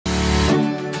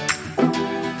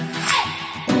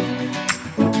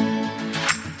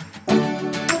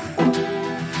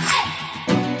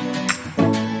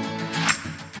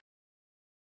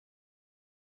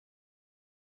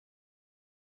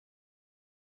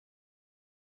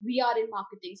we are in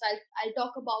marketing. So I'll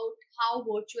talk about how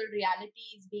virtual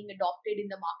reality is being adopted in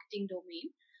the marketing domain,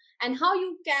 and how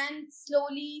you can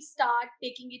slowly start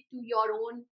taking it to your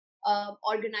own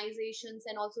organizations,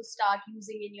 and also start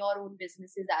using in your own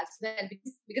businesses as well,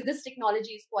 because this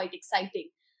technology is quite exciting,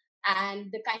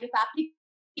 and the kind of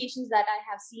applications that I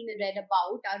have seen and read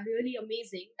about are really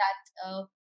amazing,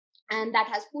 and that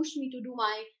has pushed me to do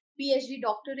my PhD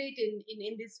doctorate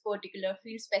in this particular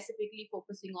field, specifically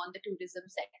focusing on the tourism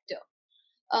sector.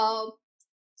 Uh,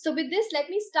 so with this, let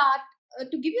me start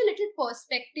to give you a little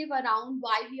perspective around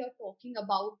why we are talking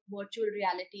about virtual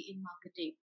reality in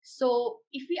marketing. So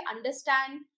if we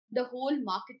understand the whole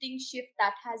marketing shift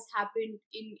that has happened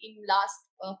in last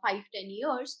 5-10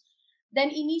 years, then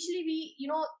initially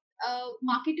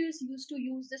marketers used to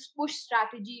use this push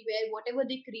strategy, where whatever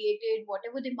they created,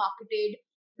 whatever they marketed,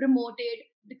 promoted,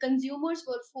 the consumers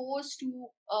were forced to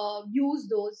use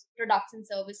those products and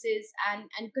services,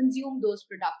 and consume those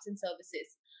products and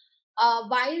services.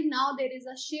 While now there is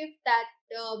a shift that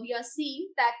we are seeing,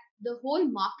 that the whole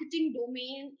marketing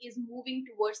domain is moving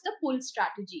towards the pull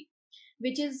strategy,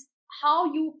 which is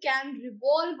how you can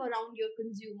revolve around your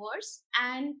consumers,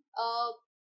 and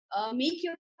make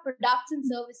your products and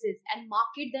services and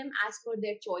market them as per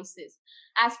their choices,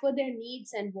 as per their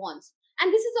needs and wants. And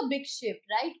this is a big shift,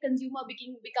 right? Consumer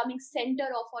becoming center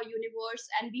of our universe,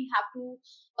 and we have to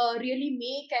really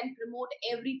make and promote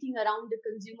everything around the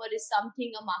consumer, is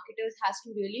something a marketer has to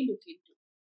really look into.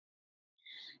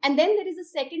 And then there is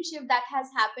a second shift that has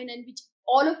happened, and which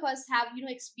all of us have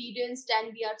experienced,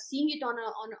 and we are seeing it on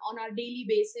our daily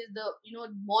basis. The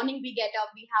morning we get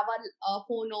up, we have our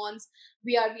phone ons,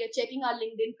 we are checking our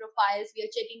LinkedIn profiles, we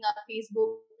are checking our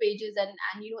Facebook pages, and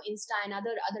Insta and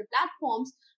other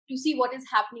platforms, to see what is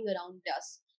happening around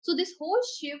us. So this whole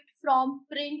shift from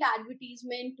print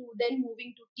advertisement to then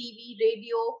moving to TV,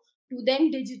 radio, to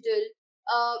then digital,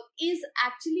 is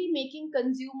actually making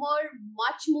consumer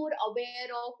much more aware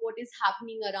of what is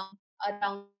happening around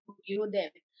them,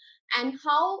 and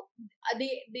how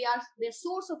their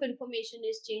source of information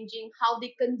is changing, how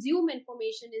they consume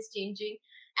information is changing.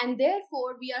 And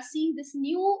therefore we are seeing this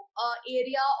new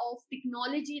area of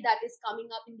technology that is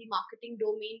coming up in the marketing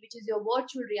domain, which is your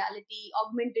virtual reality,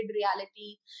 augmented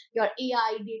reality, your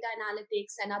AI, data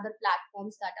analytics, and other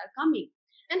platforms that are coming.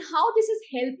 And how this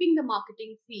is helping the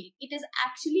marketing field, it is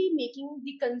actually making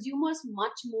the consumers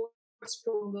much more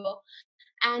stronger,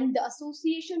 and the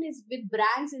association is with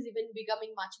brands is even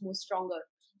becoming much more stronger.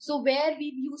 So where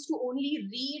we used to only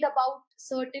read about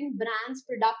certain brands,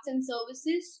 products, and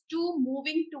services, to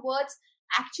moving towards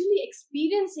actually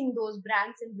experiencing those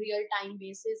brands in real time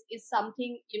basis, is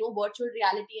something virtual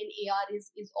reality and AR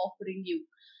is offering you.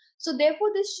 So therefore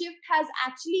this shift has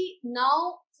actually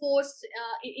now forced,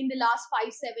 in the last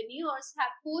 5-7 years,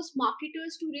 have forced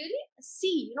marketers to really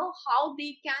see how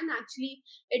they can actually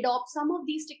adopt some of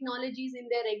these technologies in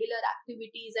their regular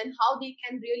activities, and how they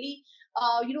can really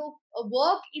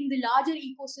work in the larger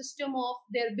ecosystem of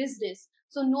their business.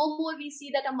 So no more we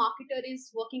see that a marketer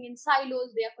is working in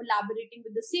silos. They are collaborating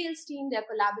with the sales team, they are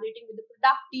collaborating with the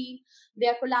product team, they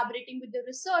are collaborating with the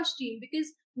research team, because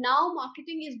now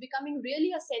marketing is becoming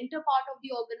really a center part of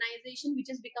the organization, which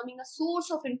is becoming a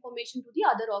source of information to the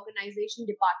other organization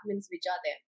departments which are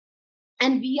there.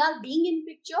 And we are being in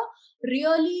picture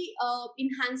really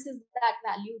enhances that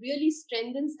value, really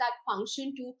strengthens that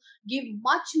function to give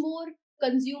much more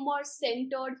consumer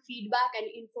centered feedback and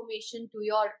information to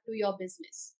your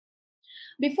business.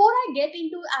 Before I get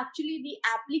into actually the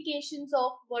applications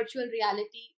of virtual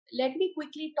reality, let me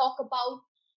quickly talk about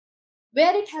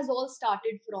where it has all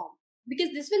started from, because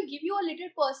this will give you a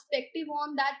little perspective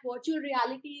on that virtual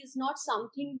reality is not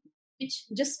something which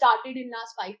just started in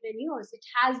last 5-10 years. It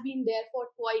has been there for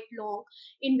quite long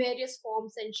in various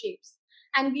forms and shapes.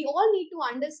 And we all need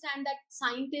to understand that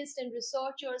scientists and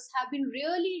researchers have been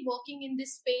really working in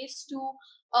this space to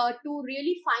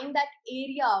really find that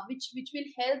area which will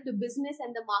help the business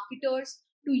and the marketers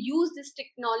to use this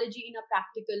technology in a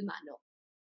practical manner.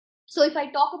 So if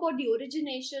I talk about the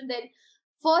origination, then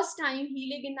first time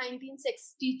Helig in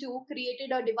 1962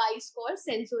 created a device called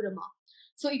Sensorama.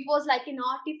 So it was like an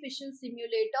artificial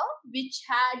simulator which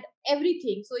had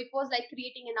everything. So it was like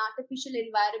creating an artificial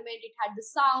environment. It had the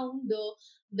sound,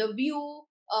 the view,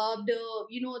 the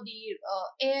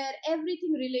air,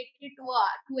 everything related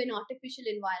to an artificial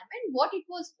environment. What it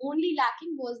was only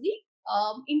lacking was the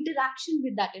interaction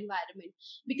with that environment,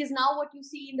 because now what you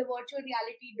see in the virtual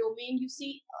reality domain, you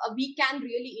see we can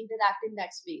really interact in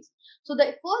that space. So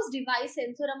the first device,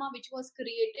 Sensorama, which was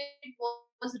created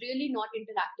was really not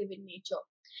interactive in nature.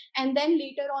 And then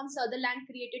later on, Sutherland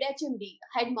created HMD,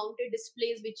 head-mounted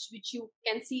displays, which you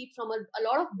can see from a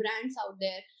lot of brands out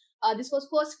there. This was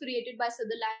first created by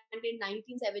Sutherland in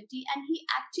 1970, and he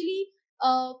actually,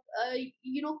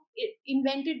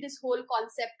 invented this whole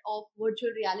concept of virtual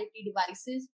reality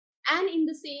devices. And in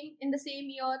the same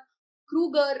year,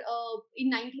 Kruger,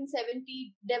 in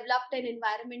 1970, developed an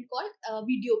environment called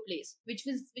video plays, which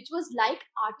was like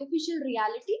artificial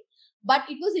reality, but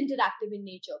it was interactive in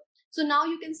nature. So now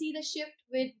you can see the shift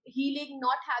with Healing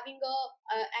not having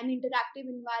an interactive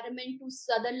environment, to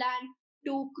Sutherland,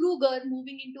 to Kruger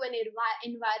moving into an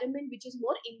environment which is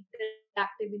more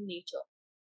interactive in nature.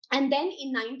 And then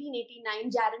in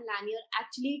 1989, Jaron Lanier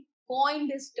actually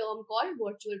coined this term called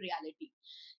virtual reality.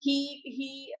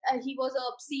 He was a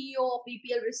CEO of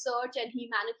VPL Research, and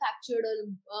he manufactured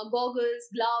goggles,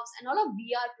 gloves, and all of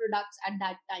VR products at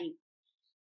that time.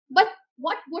 But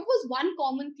what was one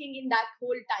common thing in that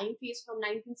whole time phase from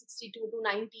 1962 to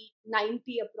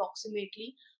 1990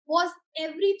 approximately, was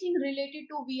everything related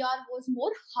to VR was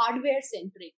more hardware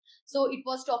centric. So it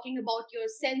was talking about your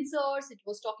sensors, it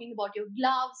was talking about your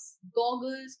gloves,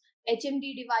 goggles,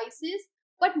 HMD devices,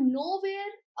 but nowhere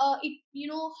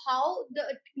how the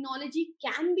technology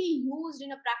can be used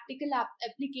in a practical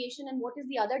application, and what is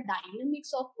the other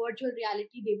dynamics of virtual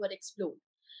reality they were explored.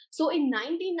 So in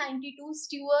 1992,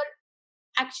 Stewart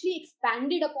actually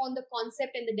expanded upon the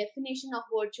concept and the definition of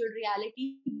virtual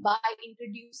reality by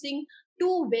introducing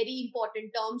two very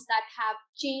important terms that have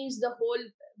changed the whole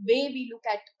way we look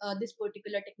at this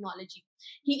particular technology.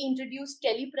 He introduced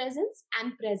telepresence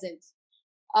and presence,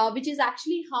 which is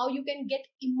actually how you can get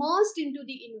immersed into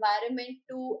the environment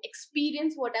to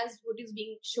experience what is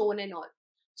being shown and all.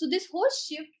 So this whole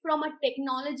shift from a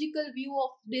technological view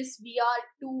of this VR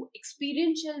to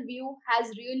experiential view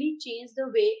has really changed the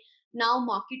way now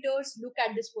marketers look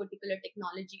at this particular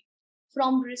technology.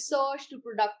 From research to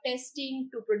product testing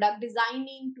to product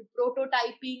designing to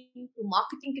prototyping to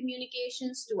marketing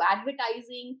communications to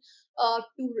advertising,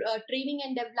 to training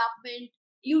and development.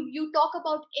 You talk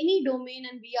about any domain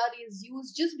and VR is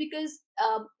used, just because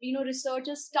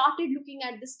researchers started looking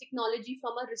at this technology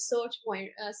from a research point,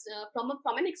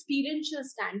 from an experiential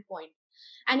standpoint,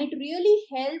 and it really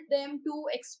helped them to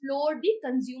explore the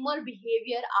consumer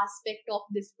behavior aspect of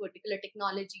this particular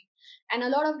technology. And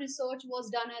a lot of research was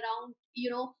done around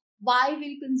why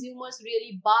will consumers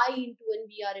really buy into a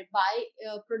VR, buy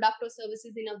product or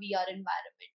services in a VR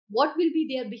environment, what will be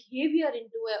their behavior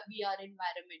into a VR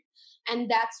environment.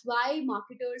 And that's why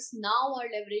marketers now are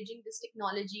leveraging this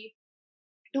technology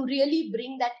to really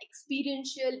bring that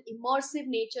experiential, immersive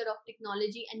nature of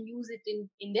technology and use it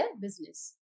in their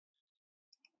business.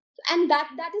 And that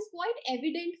is quite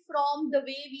evident from the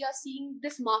way we are seeing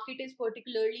this market is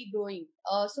particularly growing.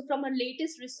 So from a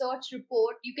latest research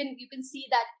report, you can see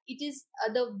that it is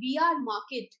the VR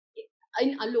market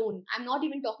in alone. I'm not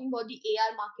even talking about the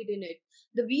AR market in it.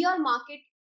 The VR market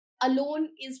alone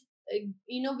is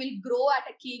will grow at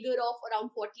a CAGR of around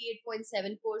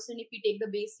 48.7% if we take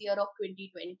the base year of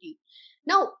 2020.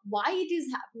 Now, why it is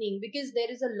happening? Because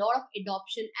there is a lot of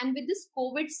adoption, and with this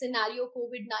COVID scenario,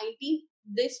 COVID-19,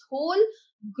 this whole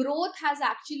growth has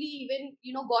actually even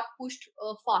got pushed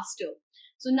faster.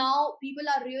 So now people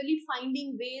are really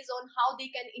finding ways on how they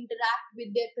can interact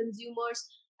with their consumers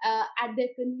at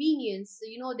their convenience.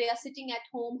 They are sitting at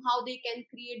home, how they can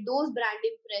create those brand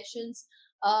impressions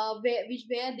where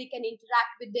they can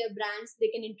interact with their brands,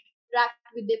 they can interact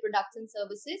with their products and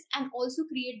services, and also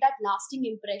create that lasting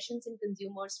impressions in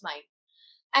consumers' mind.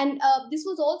 And this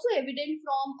was also evident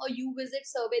from a U-Visit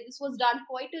survey. This was done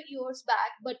quite a years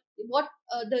back, but what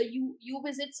the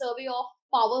U-Visit survey of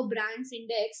Power Brands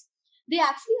Index, they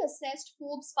actually assessed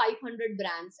Forbes 500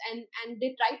 brands, and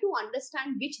they try to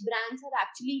understand which brands are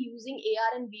actually using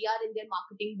AR and VR in their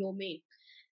marketing domain.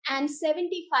 And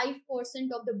 75%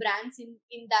 of the brands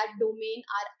in that domain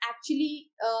are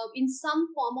actually in some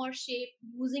form or shape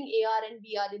using AR and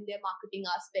VR in their marketing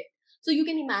aspect. So you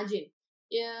can imagine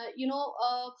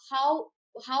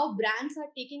how brands are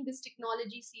taking this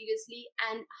technology seriously,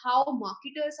 and how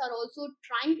marketers are also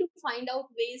trying to find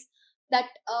out ways that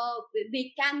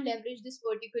they can leverage this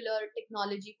particular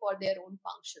technology for their own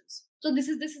functions. So this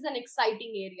is an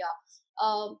exciting area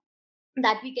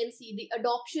that we can see. The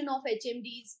adoption of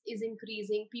HMDs is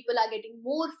increasing. People are getting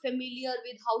more familiar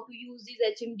with how to use these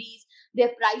HMDs.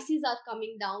 Their prices are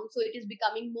coming down, so it is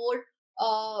becoming more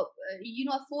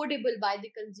affordable by the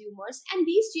consumers. And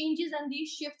these changes and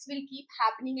these shifts will keep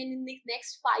happening, and in the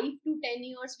next 5 to 10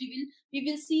 years we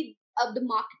will see the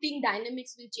marketing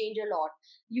dynamics will change a lot.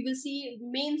 You will see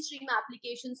mainstream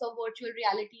applications of virtual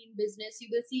reality in business. You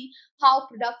will see how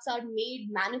products are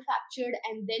made, manufactured,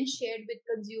 and then shared with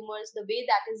consumers. The way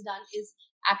that is done is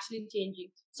actually changing.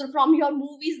 So from your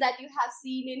movies that you have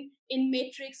seen in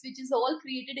Matrix, which is all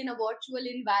created in a virtual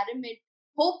environment,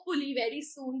 hopefully very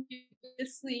soon you will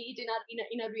see it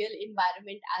in a real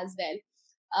environment as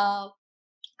well.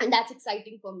 And that's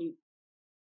exciting for me.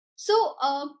 So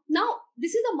now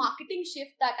this is a marketing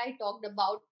shift that I talked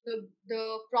about.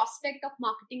 The prospect of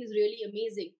marketing is really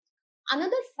amazing.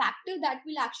 Another factor that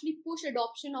will actually push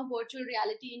adoption of virtual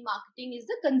reality in marketing is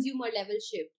the consumer level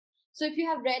shift. So if you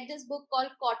have read this book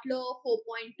called Kotler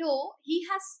 4.0,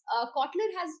 Kotler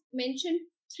has mentioned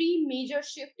three major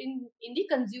shifts in the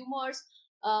consumer's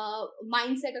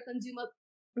mindset or consumer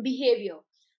behavior.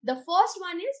 The first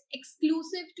one is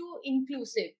exclusive to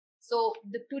inclusive. So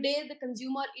today the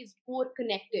consumer is more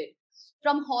connected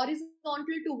from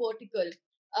horizontal to vertical.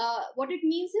 What it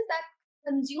means is that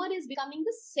consumer is becoming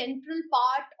the central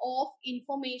part of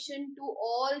information to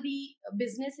all the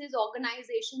businesses,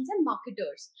 organizations, and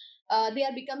marketers. They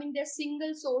are becoming their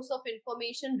single source of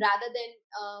information rather than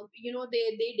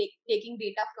they taking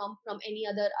data from any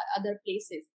other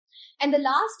places. And the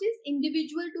last is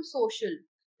individual to social.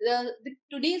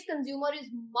 Today's consumer is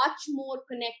much more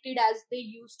connected as they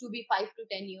used to be 5 to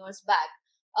 10 years back.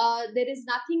 There is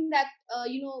nothing that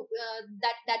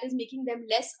that is making them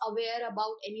less aware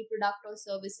about any product or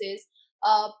services.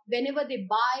 Whenever they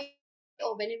buy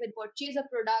or whenever they purchase a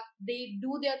product, they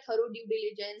do their thorough due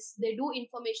diligence. They do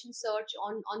information search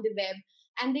on the web,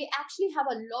 and they actually have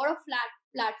a lot of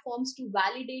platforms to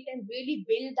validate and really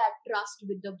build that trust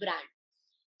with the brand.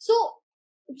 So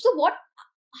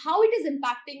how it is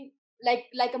impacting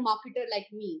like a marketer like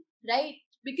me, right?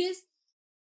 Because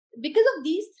of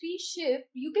these three shifts,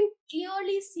 you can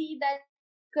clearly see that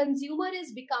consumer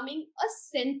is becoming a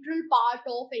central part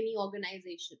of any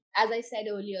organization, as I said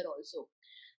earlier also.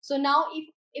 So now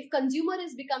if consumer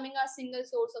is becoming a single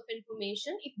source of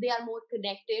information, if they are more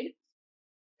connected,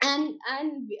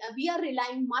 and we are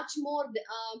relying much more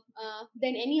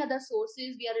than any other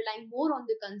sources, we are relying more on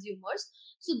the consumers.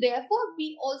 So therefore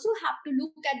we also have to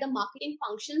look at the marketing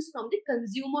functions from the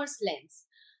consumer's lens.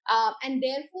 And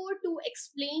therefore, to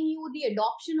explain you the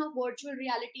adoption of virtual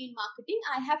reality in marketing,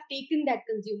 I have taken that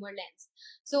consumer lens.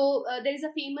 So there is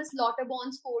a famous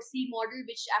Lauterborn's 4C model,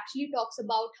 which actually talks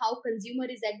about how consumer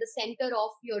is at the center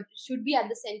of should be at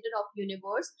the center of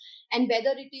universe, and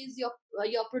whether it is your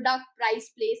product, price,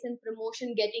 place, and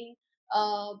promotion getting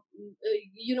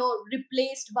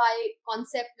replaced by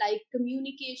concept like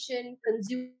communication,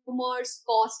 consumers,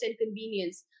 cost, and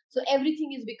convenience. So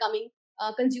everything is becoming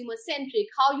consumer centric.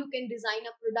 How you can design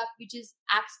a product which is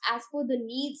as per the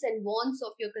needs and wants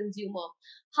of your consumer.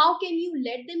 How can you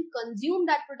let them consume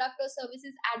that product or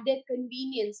services at their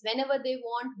convenience, whenever they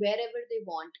want, wherever they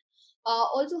want.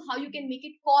 Also, how you can make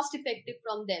it cost effective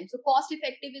from them. So cost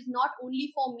effective is not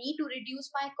only for me to reduce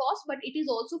my cost, but it is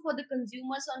also for the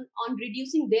consumers on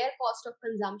reducing their cost of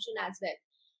consumption as well.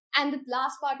 And the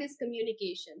last part is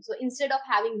communication. So instead of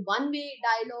having one-way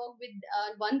dialogue with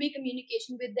one-way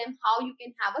communication with them, how you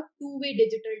can have a two-way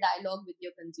digital dialogue with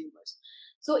your consumers.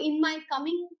 So in my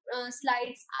coming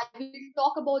slides, I will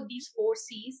talk about these 4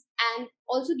 C's and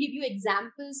also give you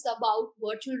examples about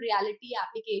virtual reality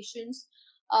applications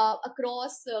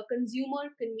across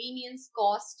consumer, convenience,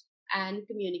 cost, and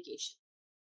communication.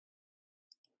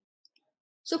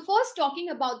 So first, talking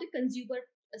about the consumer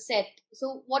set.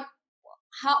 So what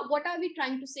are we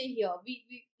trying to say here?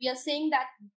 We are saying that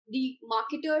the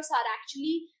marketers are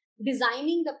actually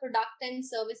designing the product and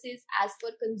services as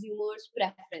per consumers'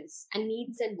 preference and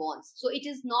needs and wants. So it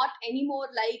is not anymore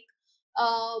like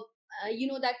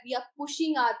that we are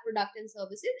pushing our product and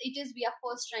services. It is we are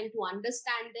first trying to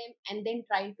understand them and then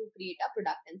trying to create a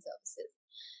product and services.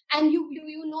 And you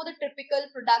know the typical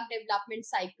product development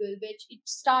cycle, which it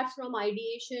starts from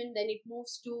ideation, then it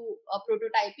moves to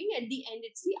prototyping. At the end,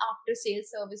 it's the after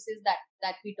sales services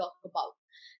that we talk about.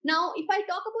 Now, if I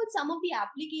talk about some of the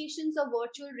applications of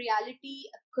virtual reality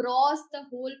across the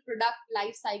whole product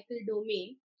life cycle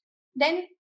domain, then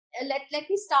let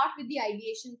me start with the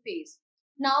ideation phase.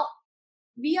 Now,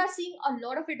 we are seeing a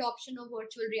lot of adoption of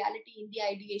virtual reality in the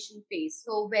ideation phase.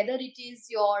 So whether it is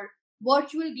your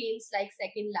virtual games like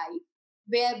Second Life,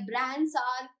 where brands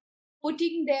are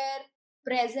putting their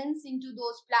presence into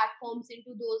those platforms,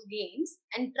 into those games,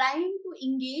 and trying to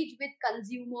engage with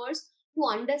consumers to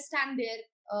understand their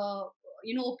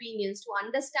opinions, to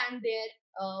understand their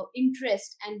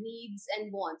interest and needs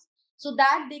and wants, so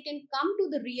that they can come to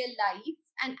the real life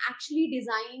and actually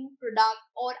design product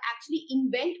or actually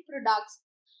invent products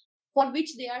for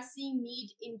which they are seeing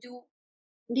need into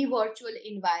the virtual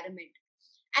environment.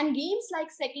 And games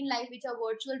like Second Life, which are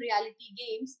virtual reality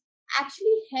games,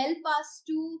 actually help us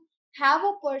to have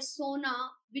a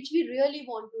persona which we really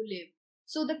want to live.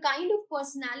 So the kind of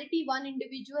personality one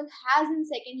individual has in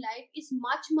Second Life is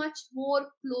much, much more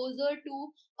closer to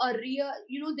a real,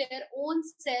 their own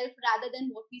self rather than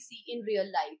what we see in real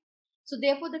life. So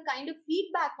therefore, the kind of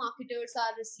feedback marketers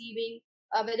are receiving,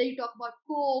 whether you talk about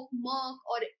Coke, Merck,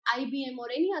 or IBM or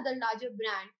any other larger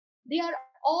brand, they are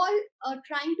all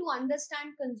trying to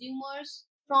understand consumers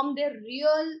from their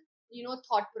real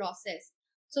thought process.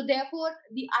 So therefore,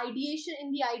 the ideation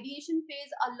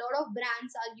phase, a lot of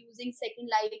brands are using Second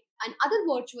Life and other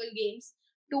virtual games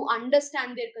to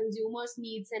understand their consumers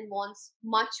needs and wants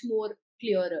much more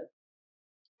clearer.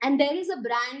 And there is a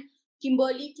brand,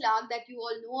 Kimberly Clark, that you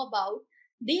all know about.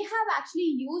 They have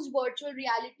actually used virtual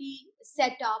reality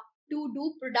setup to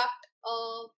do product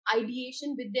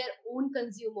ideation with their own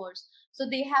consumers. So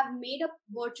they have made a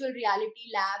virtual reality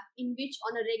lab in which,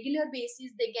 on a regular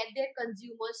basis, they get their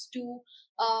consumers to,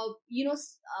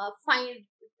 find.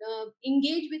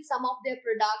 Engage with some of their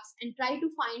products and try to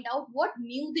find out what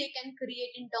new they can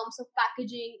create in terms of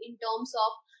packaging, in terms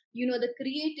of the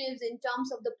creatives, in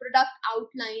terms of the product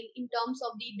outline, in terms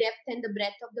of the depth and the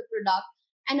breadth of the product,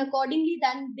 and accordingly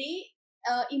then they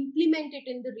implement it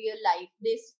in the real life.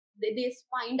 They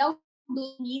find out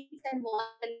those needs and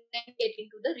wants and then get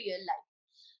into the real life.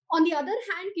 On the other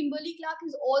hand, Kimberly Clark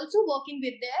is also working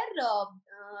with their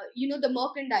the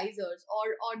merchandisers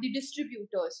or the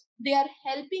distributors. They are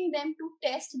helping them to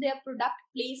test their product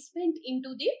placement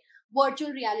into the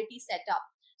virtual reality setup.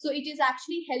 So it is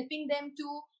actually helping them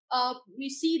to we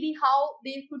see how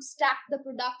they could stack the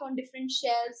product on different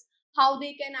shelves, how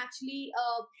they can actually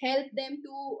help them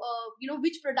to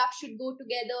which product should go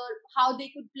together, how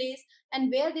they could place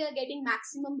and where they are getting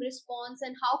maximum response,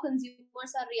 and how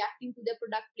consumers are reacting to their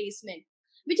product placement,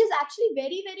 which is actually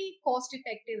very, very cost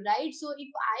effective, right? So if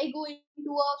I go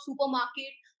into a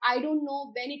supermarket, I don't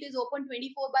know when it is open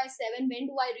 24/7, when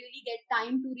do I really get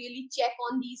time to really check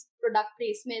on these product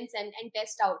placements and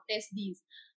test these.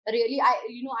 Really,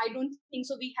 I don't think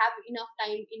so we have enough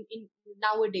time in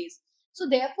nowadays. So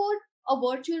therefore, a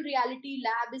virtual reality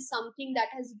lab is something that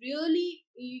has really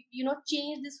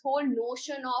changed this whole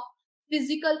notion of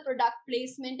physical product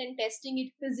placement and testing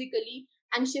it physically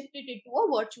and shifted it to a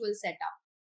virtual setup.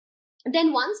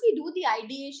 Then once we do the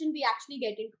ideation, we actually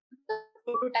get into the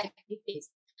prototyping phase.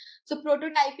 So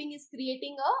prototyping is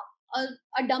creating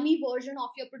a dummy version of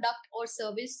your product or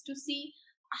service to see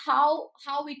how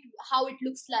it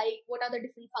looks like, what are the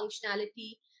different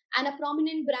functionality. And a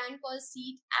prominent brand called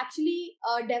Seat actually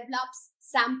develops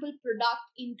sample product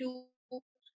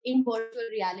in virtual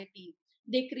reality.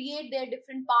 They create their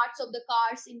different parts of the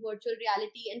cars in virtual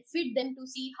reality and fit them to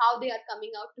see how they are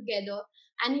coming out together.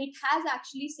 And it has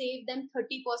actually saved them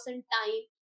 30% time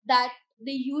that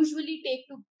they usually take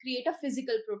to create a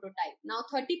physical prototype. Now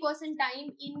 30%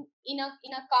 time in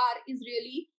a car is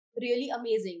really, really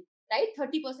amazing, right?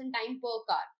 30% time per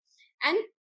car. And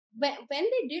when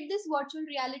they did this virtual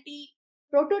reality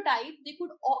prototype, they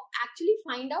could actually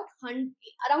find out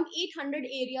around 800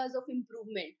 areas of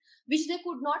improvement which they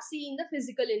could not see in the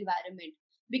physical environment,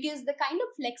 because the kind of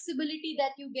flexibility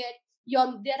that you get,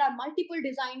 there are multiple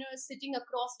designers sitting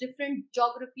across different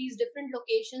geographies, different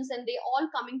locations, and they all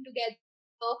coming together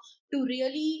to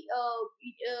really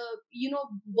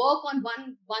work on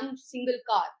one single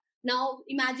car. Now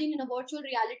imagine in a virtual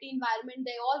reality environment,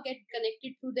 they all get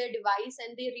connected through their device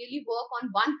and they really work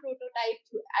on one prototype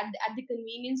at the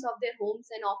convenience of their homes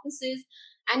and offices,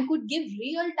 and could give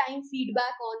real time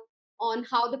feedback on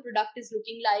how the product is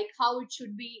looking like, how it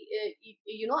should be,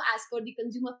 as per the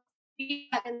consumer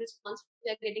feedback and response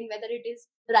they're getting, whether it is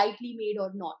rightly made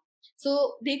or not.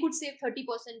 So they could save 30%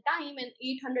 time and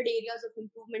 800 areas of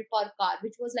improvement per car,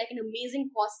 which was like an amazing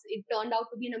cost. It turned out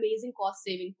to be an amazing cost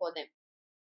saving for them.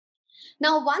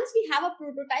 Now, once we have a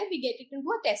prototype, we get it into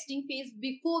a testing phase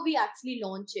before we actually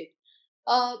launch it.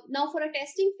 Now, for a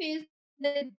testing phase,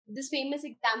 this famous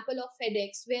example of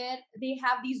FedEx, where they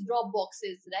have these drop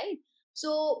boxes, right?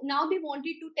 So now they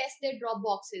wanted to test their drop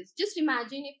boxes. Just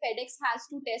imagine if FedEx has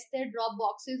to test their drop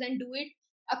boxes and do it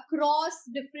across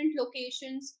different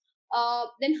locations,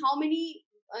 then how many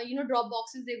drop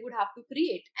boxes they would have to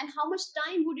create, and how much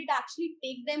time would it actually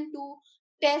take them to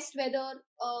test whether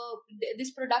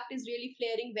this product is really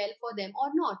faring well for them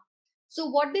or not. So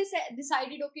what they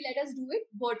decided, okay, let us do it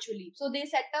virtually. So they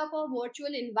set up a virtual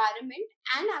environment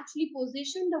and actually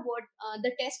positioned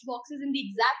the test boxes in the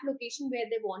exact location where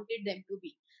they wanted them to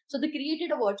be. So they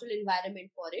created a virtual environment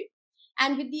for it,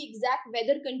 and with the exact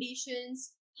weather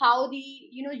conditions, how the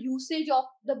usage of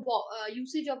the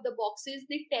boxes.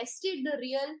 They tested the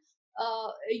real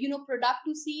product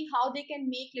to see how they can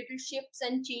make little shifts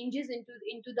and changes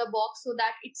into the box so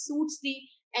that it suits the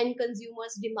end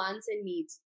consumers demands and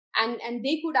needs, and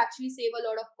they could actually save a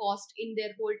lot of cost in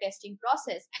their whole testing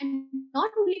process. And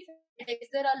not only for tech,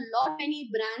 there are a lot many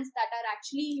brands that are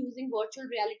actually using virtual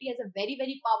reality as a very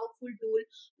very powerful tool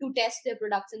to test their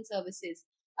products and services.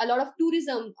 A lot of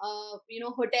tourism,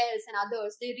 hotels and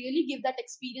others, they really give that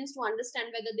experience to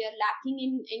understand whether they are lacking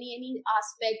in any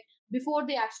aspect before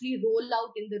they actually roll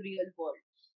out in the real world.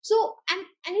 So, and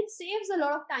it saves a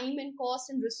lot of time and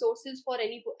cost and resources for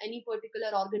any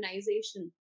particular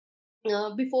organization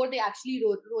before they actually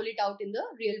roll it out in the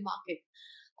real market.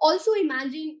 Also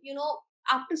imagine,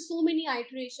 after so many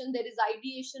iteration, there is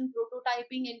ideation,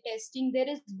 prototyping and testing, there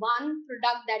is one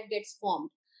product that gets formed.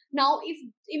 Now if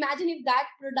imagine if that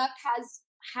product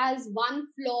has one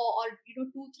flaw, or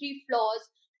 2-3 flaws,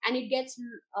 and it gets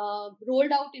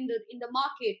rolled out in the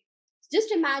market.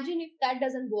 Just imagine if that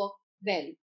doesn't work well,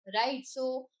 right?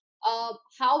 So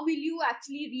how will you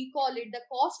actually recall it? The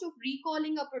cost of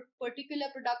recalling a particular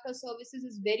product or services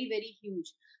is very very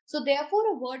huge. So therefore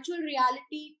a virtual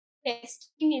reality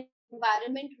testing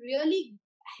environment really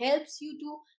helps you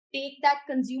to take that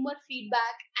consumer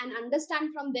feedback and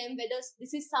understand from them whether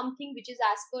this is something which is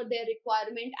as per their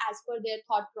requirement, as per their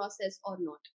thought process or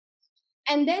not.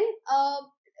 And then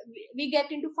we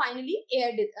get into finally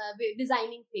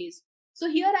designing phase. So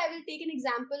here I will take an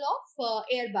example of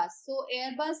Airbus. So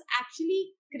Airbus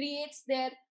actually creates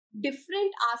their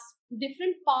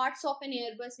different parts of an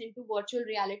Airbus into virtual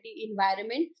reality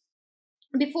environment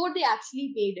before they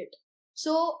actually made it.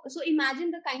 So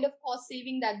imagine the kind of cost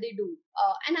saving that they do.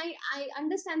 And I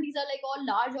understand these are like all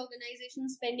large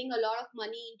organizations spending a lot of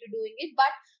money into doing it,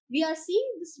 but we are seeing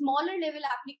the smaller level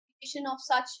application of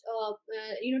such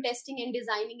testing and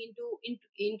designing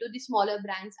into the smaller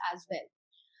brands as well.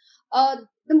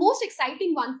 The most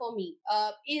exciting one for me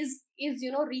is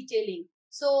retailing.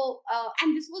 So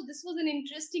and this was an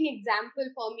interesting example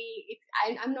for me.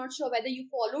 I'm not sure whether you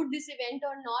followed this event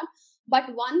or not,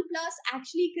 but OnePlus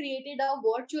actually created a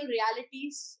virtual reality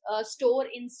store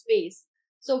in space.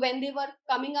 So when they were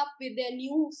coming up with their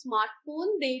new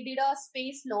smartphone, they did a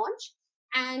space launch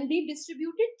and they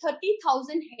distributed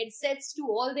 30,000 headsets to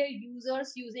all their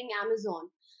users using Amazon.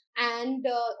 And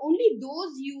only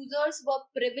those users were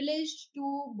privileged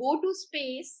to go to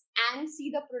space and see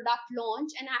the product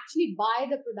launch and actually buy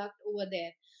the product over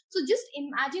there. So just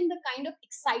imagine the kind of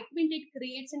excitement it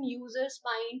creates in users'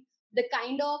 mind, the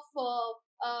kind of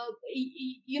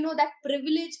that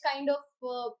privilege kind of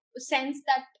sense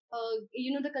that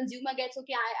the consumer gets.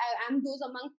 Okay, I am those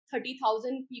among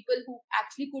 30,000 people who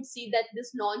actually could see that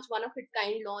this launch, one of its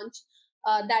kind launch,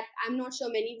 that I'm not sure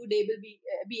many would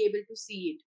be able to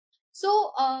see it.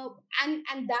 So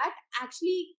and that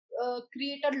actually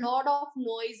create a lot of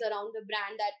noise around the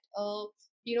brand that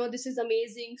this is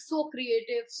amazing, so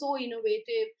creative, so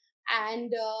innovative,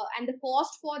 and the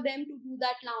cost for them to do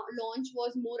that launch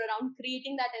was more around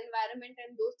creating that environment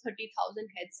and those 30,000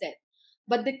 headsets.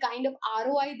 But the kind of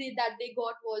ROI that they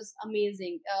got was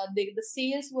amazing. The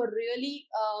sales were really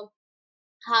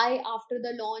high after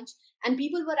the launch, and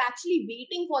people were actually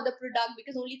waiting for the product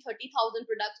because only 30,000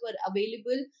 products were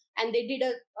available, and they did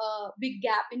a big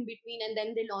gap in between, and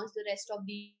then they launched the rest of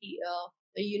the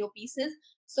pieces.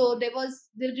 So there was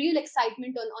the real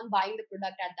excitement on buying the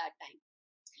product at that time.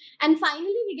 And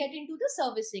finally we get into the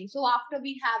servicing. So after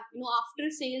we have after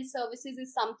sales services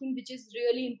is something which is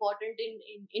really important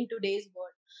in today's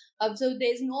world. So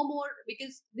there's no more,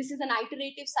 because this is an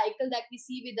iterative cycle that we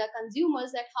see with the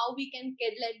consumers, that how we can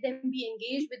let them be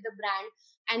engaged with the brand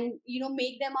and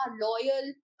make them our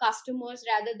loyal customers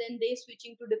rather than they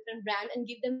switching to different brand, and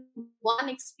give them one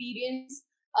experience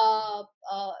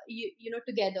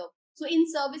together. So in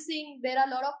servicing, there are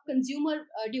a lot of consumer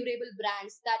durable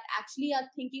brands that actually are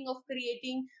thinking of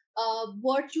creating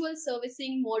virtual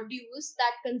servicing modules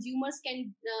that consumers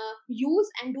can use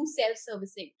and do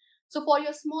self-servicing. So for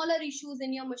your smaller issues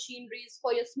in your machineries,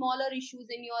 for your smaller issues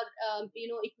in your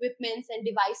equipments and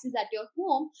devices at your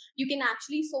home, you can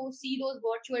actually see those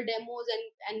virtual demos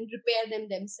and repair them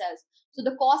themselves. So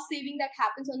the cost saving that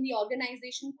happens on the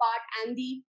organization part and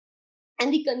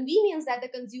the convenience that the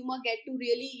consumer get to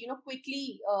really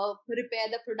quickly repair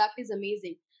the product is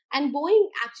amazing. And Boeing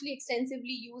actually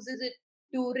extensively uses it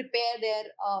to repair their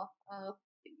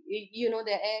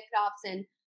their aircrafts, and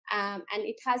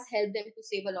it has helped them to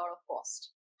save a lot of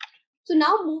cost. So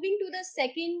now moving to the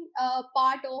second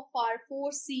part of our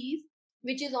 4 C's,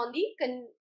 which is on the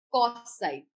cost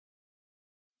side.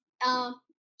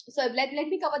 So let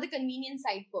me cover the convenience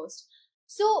side first.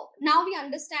 So now we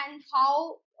understand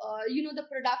how the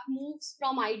product moves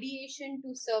from ideation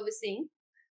to servicing.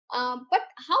 But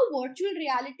how virtual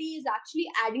reality is actually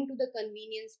adding to the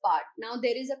convenience part. Now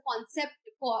there is a concept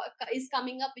is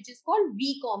coming up which is called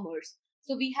v-commerce.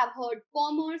 So we have heard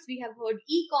commerce, we have heard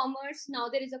e-commerce. Now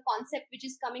there is a concept which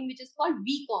is coming which is called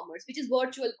v-commerce, which is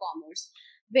virtual commerce,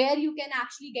 where you can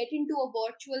actually get into a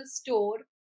virtual store,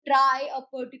 try a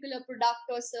particular product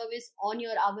or service on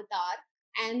your avatar,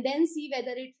 and then see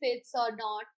whether it fits or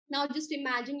not. Now just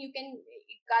imagine, you can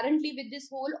currently, with this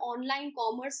whole online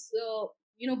commerce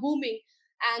booming,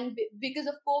 and because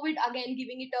of COVID again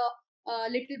giving it a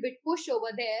little bit push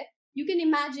over there, you can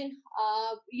imagine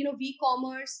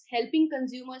v-commerce helping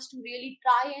consumers to really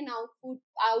try an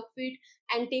outfit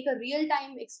and take a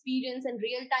real-time experience and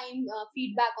real-time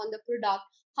feedback on the product,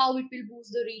 how it will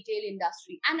boost the retail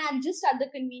industry, and just at the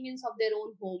convenience of their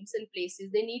own homes and places.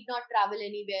 They need not travel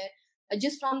anywhere.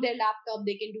 Just from their laptop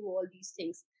they can do all these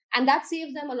things, and that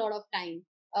saves them a lot of time.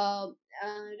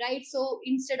 Right, so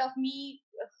instead of me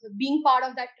being part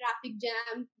of that traffic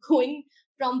jam going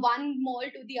from one mall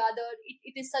to the other,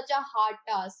 it is such a hard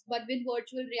task. But with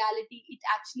virtual reality, it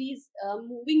actually is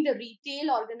moving the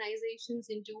retail organizations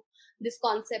into this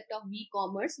concept of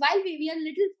e-commerce. While we are a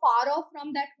little far off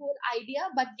from that whole idea,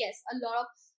 but yes, a lot of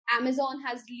Amazon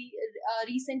has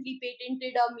recently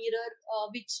patented a mirror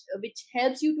which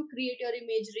helps you to create your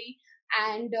imagery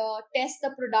and test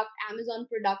the Amazon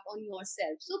product on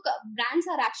yourself. So brands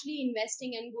are actually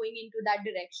investing and going into that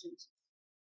direction.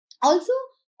 Also,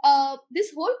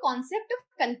 this whole concept of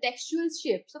contextual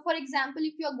shift. So for example,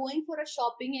 if you are going for a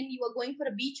shopping and you are going for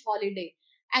a beach holiday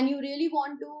and you really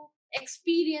want to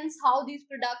experience how these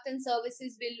products and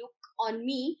services will look on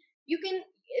me, you can,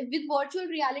 with virtual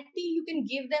reality, you can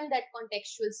give them that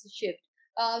contextual shift.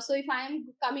 So if I am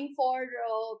coming for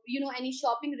any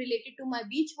shopping related to my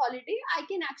beach holiday, I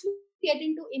can actually get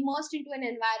immersed into an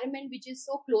environment which is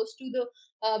so close to the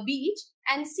beach,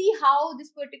 and see how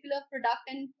this particular product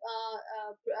and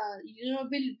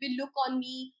will look on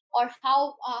me, or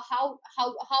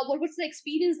what's the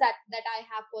experience that I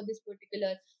have for this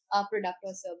particular product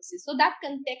or services. So that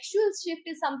contextual shift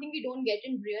is something we don't get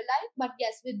in real life, but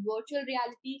yes, with virtual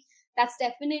reality, that's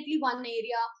definitely one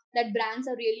area that brands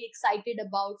are really excited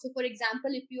about. So for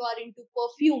example, if you are into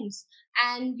perfumes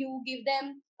and you give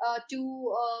them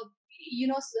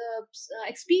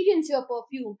experience your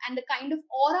perfume, and the kind of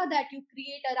aura that you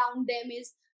create around them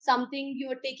is something,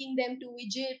 you're taking them to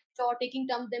Egypt or taking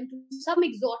them to some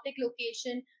exotic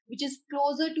location which is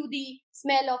closer to the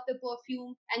smell of the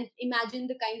perfume, and imagine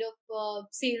the kind of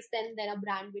sales then a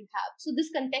brand will have. So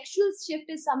this contextual shift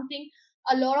is something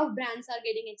a lot of brands are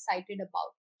getting excited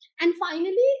about. And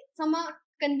finally, from a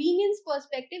convenience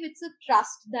perspective, it's a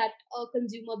trust that a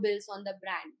consumer builds on the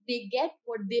brand. They get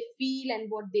what they feel and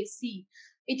what they see.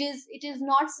 It is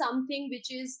not something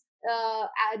which is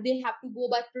they have to go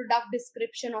by product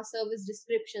description or service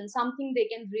description, something they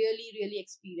can really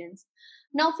experience.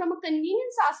 Now, from a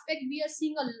convenience aspect, we are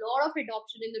seeing a lot of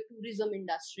adoption in the tourism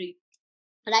industry,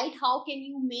 right? How can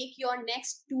you make your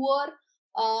next tour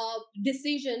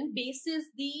decision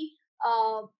basis the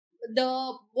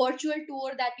virtual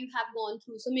tour that you have gone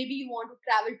through? So maybe you want to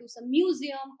travel to some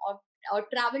museum, or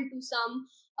travel to some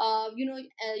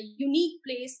unique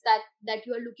place that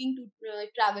you are looking to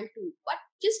travel to, but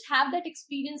just have that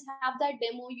experience, have that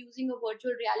demo using a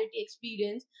virtual reality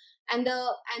experience, and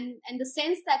the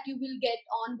sense that you will get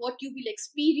on what you will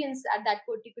experience at that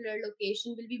particular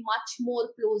location will be much more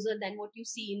closer than what you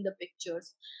see in the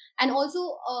pictures. And also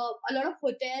a lot of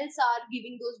hotels are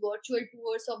giving those virtual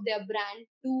tours of their brand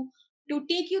to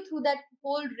take you through that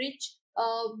whole rich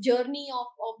journey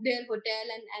of their hotel,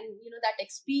 and that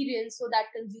experience, so that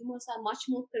consumers are much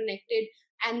more connected,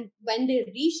 and when they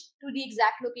reach to the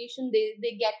exact location,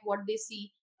 they get what they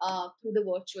see through the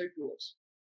virtual tours.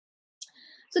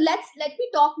 So let me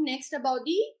talk next about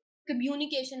the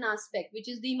communication aspect, which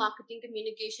is the marketing,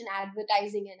 communication,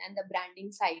 advertising, and the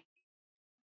branding side.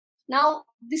 Now,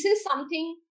 this is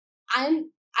something I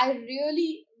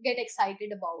really get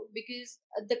excited about, because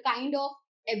the kind of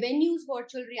avenues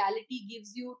virtual reality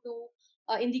gives you to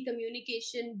in the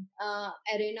communication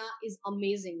arena is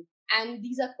amazing, and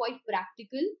these are quite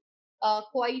practical.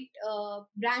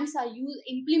 Brands are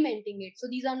implementing it, so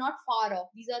these are not far off.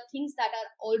 These are things that are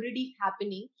already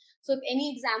happening. So if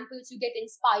any examples you get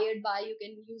inspired by, you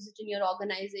can use it in your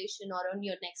organization or on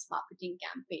your next marketing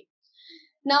campaign.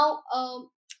 Now,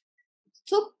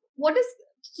 the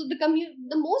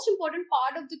most important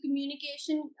part of the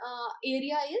communication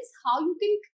area is how you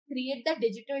can create that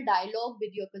digital dialogue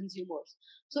with your consumers.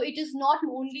 So it is not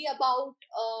only about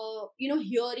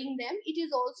hearing them. It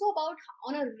is also about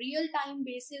on a real time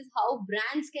basis how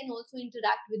brands can also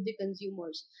interact with the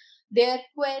consumers. Their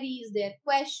queries, their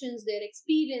questions, their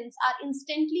experience are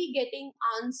instantly getting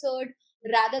answered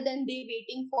rather than they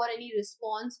waiting for any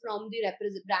response from the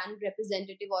brand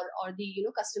representative or the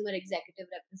customer executive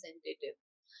representative.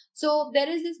 So there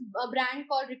is this brand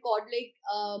called Recordlic.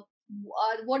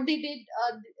 What they did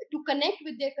to connect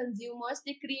with their consumers,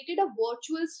 they created a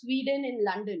virtual Sweden in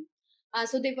London.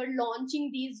 So they were launching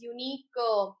these unique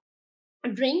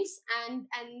drinks and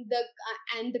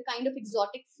the kind of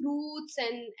exotic fruits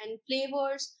and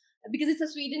flavors. Because it's a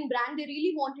Sweden brand, they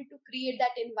really wanted to create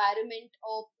that environment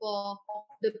of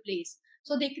the place.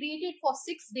 So they created for 6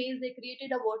 days. They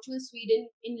created a virtual Sweden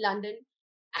in London,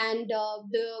 and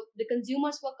the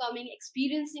consumers were coming,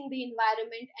 experiencing the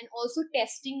environment, and also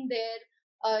testing their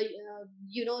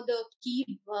the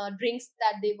key drinks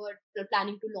that they were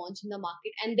planning to launch in the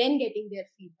market, and then getting their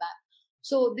feedback.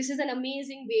 So this is an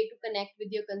amazing way to connect with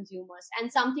your consumers.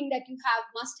 And something that you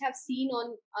must have seen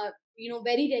on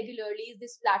very regularly is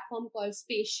this platform called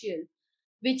Spatial,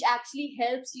 which actually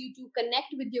helps you to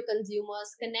connect with your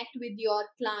consumers, connect with your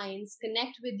clients,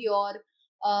 connect with your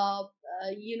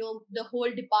the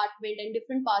whole department and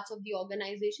different parts of the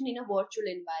organization in a virtual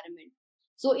environment.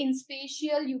 So in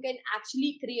Spatial, you can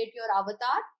actually create your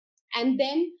avatar, and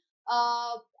then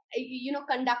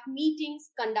conduct meetings,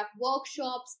 conduct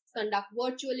workshops, conduct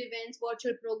virtual events,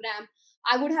 virtual program.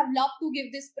 I would have loved to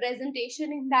give this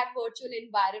presentation in that virtual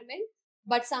environment,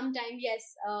 but sometimes,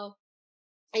 yes,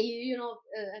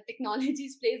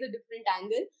 technologies plays a different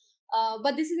angle.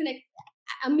 But this is an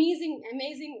amazing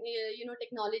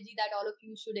technology that all of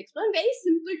you should explore. Very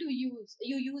simple to use.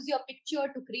 You use your picture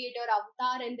to create your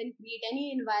avatar and then create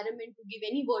any environment to give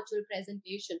any virtual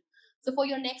presentation. So for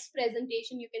your next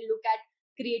presentation, you can look at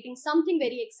creating something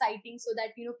very exciting so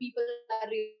that people are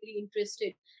really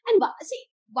interested. And see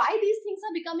why these things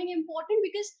are becoming important,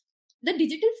 because the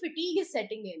digital fatigue is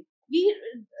setting in.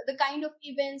 The kind of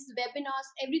events, webinars,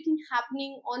 everything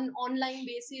happening on online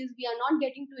basis, we are not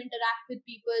getting to interact with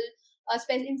people,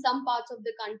 especially in some parts of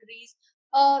the countries.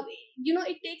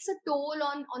 It takes a toll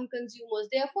on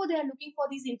consumers. Therefore, they are looking for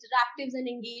these interactives and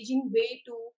engaging way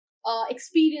to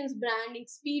experience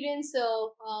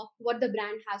what the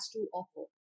brand has to offer.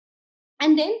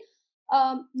 And then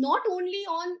not only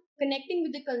on connecting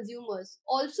with the consumers,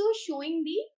 also showing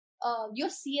the your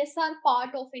CSR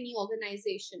part of any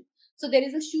organization. So there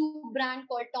is a shoe brand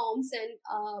called Thompson.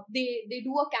 They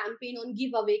do a campaign on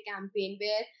giveaway campaign,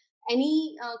 where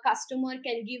any customer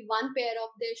can give one pair of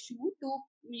their shoe to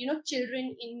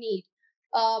children in need.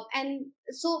 And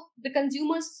so the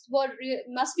consumers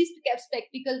must be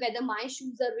skeptical whether my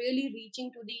shoes are really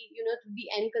reaching to the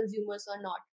end consumers or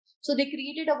not. So they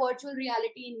created a virtual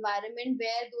reality environment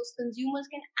where those consumers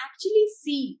can actually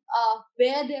see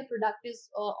where their product is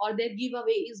or their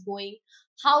giveaway is going,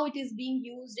 how it is being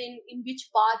used in which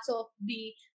parts of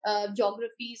the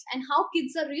geographies, and how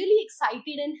kids are really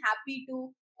excited and happy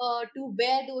to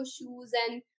wear those shoes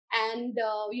and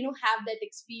have that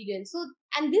experience. So,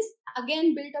 and this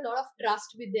again built a lot of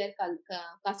trust with their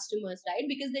customers, right?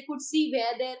 Because they could see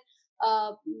where their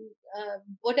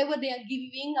whatever they are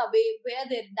giving away, where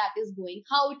that is going,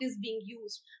 how it is being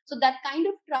used. So that kind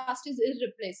of trust is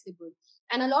irreplaceable.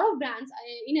 And a lot of brands,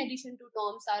 in addition to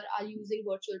Toms, are using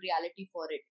virtual reality for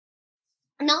it.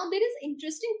 Now there is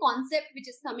interesting concept which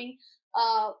is coming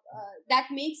that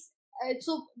makes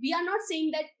so we are not saying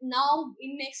that now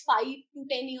in next 5 to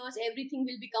 10 years everything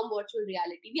will become virtual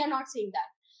reality. We are not saying that,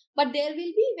 but there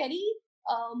will be very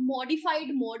modified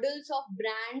models of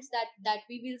brands that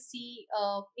we will see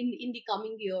in the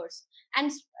coming years.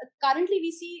 And currently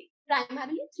we see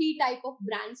primarily 3 type of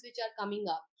brands which are coming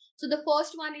up. So the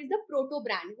first one is the proto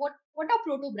brand. What are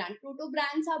proto brands? Proto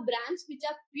brands are brands which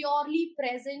are purely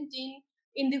present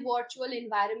in the virtual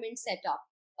environment setup.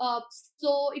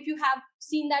 So if you have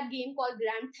seen that game called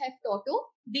Grand Theft Auto,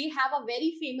 they have a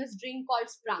very famous drink called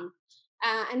Sprung,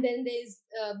 and then there's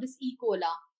this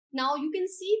E-Cola. Now you can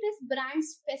see this brand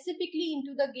specifically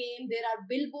into the game. There are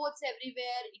billboards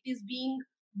everywhere. It is being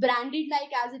branded like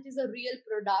as it is a real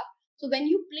product. So when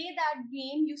you play that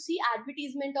game, you see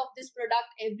advertisement of this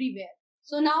product everywhere.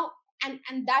 So now,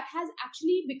 and that has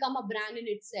actually become a brand in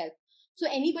itself. So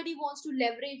anybody wants to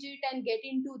leverage it and get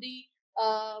into the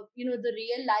the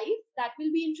real life, that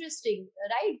will be interesting,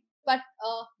 right? But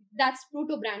that's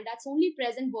proto brand. That's only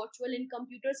present virtual in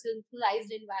computer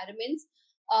synthesized environments,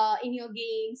 in your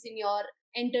games, in your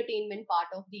entertainment part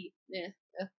of the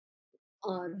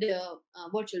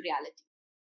virtual reality.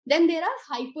 Then there are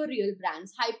hyper real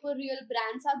brands. Hyper real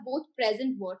brands are both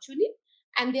present virtually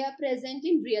and they are present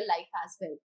in real life as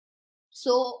well.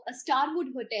 So Starwood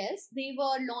Hotels, they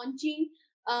were launching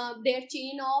their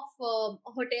chain of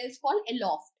hotels called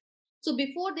Aloft. So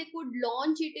before they could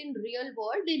launch it in real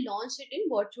world, they launched it in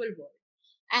virtual world,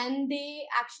 and they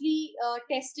actually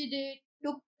tested it,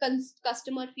 took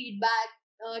customer feedback,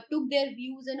 took their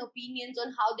views and opinions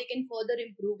on how they can further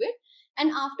improve it. And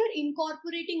after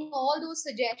incorporating all those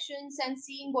suggestions and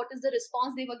seeing what is the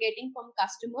response they were getting from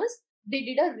customers, they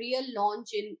did a real launch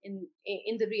in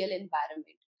the real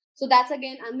environment. So that's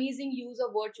again amazing use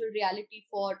of virtual reality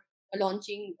for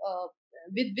launching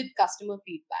with customer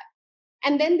feedback.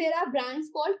 And then there are brands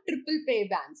called triple play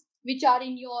brands, which are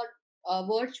in your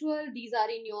virtual, these are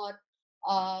in your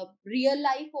real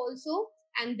life also,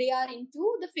 and they are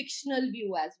into the fictional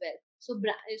view as well.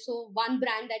 So one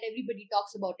brand that everybody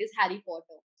talks about is Harry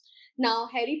Potter. Now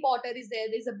Harry Potter is there,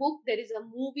 there's a book, there is a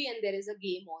movie, and there is a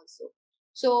game also.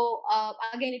 So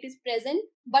again, it is present,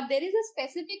 but there is a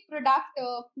specific product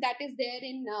that is there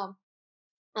in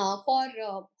for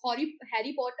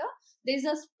Harry Potter. There's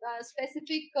a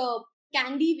specific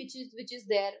candy which is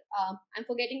there. I'm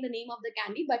forgetting the name of the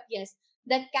candy, but yes,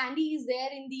 that candy is there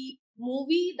in the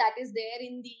movie, that is there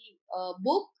in the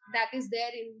book, that is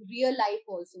there in real life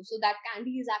also. So that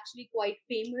candy is actually quite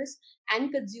famous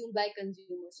and consumed by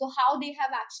consumers. So how they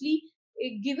have actually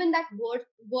given that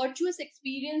virtuous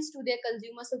experience to their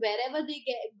consumers, so wherever they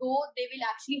go, they will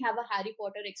actually have a Harry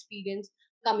Potter experience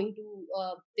coming to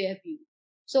their view.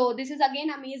 So this is again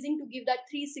amazing to give that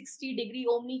 360-degree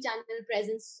omni-channel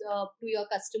presence to your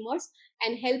customers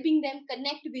and helping them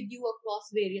connect with you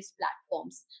across various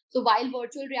platforms. So while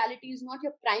virtual reality is not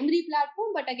your primary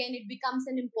platform, but again, it becomes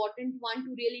an important one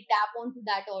to really tap onto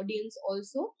that audience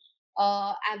also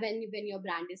when your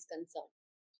brand is concerned.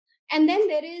 And then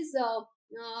there is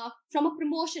from a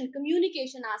promotion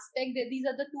communication aspect, these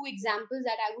are the two examples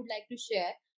that I would like to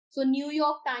share. So New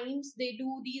York Times, they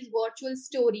do these virtual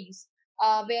stories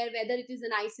where whether it is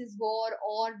an ISIS war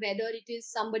or whether it is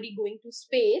somebody going to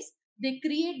space, they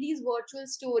create these virtual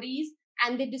stories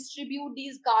and they distribute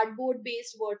these cardboard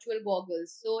based virtual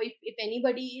goggles. So if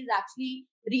anybody is actually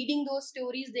reading those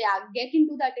stories, they get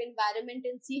into that environment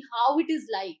and see how it is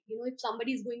like, if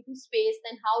somebody is going to space,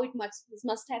 then how it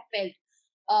must have felt.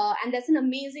 And that's an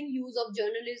amazing use of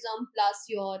journalism plus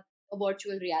your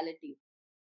virtual reality.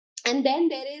 And then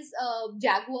there is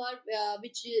Jaguar,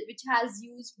 which has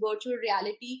used virtual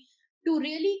reality to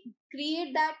really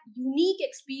create that unique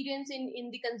experience in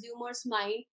the consumer's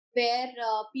mind, where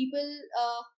people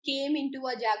came into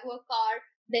a Jaguar car,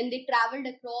 then they traveled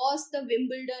across the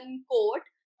Wimbledon court,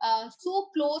 so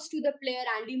close to the player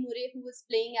Andy Murray, who was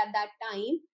playing at that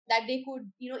time, that they could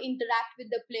interact with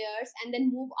the players and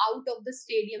then move out of the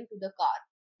stadium to the car,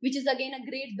 which is again a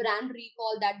great brand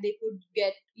recall that they could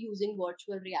get using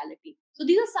virtual reality. So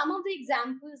these are some of the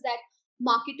examples that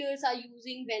marketers are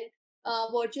using when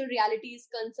virtual reality is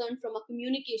concerned from a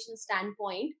communication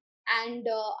standpoint. And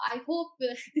I hope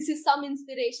this is some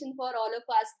inspiration for all of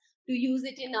us to use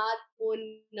it in our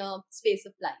own space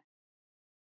of life.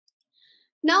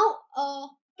 Now,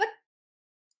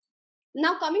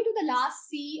 now coming to the last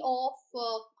C of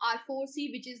our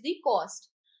 4C, which is the cost.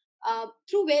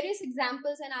 Through various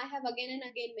examples, and I have again and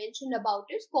again mentioned about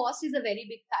it, cost is a very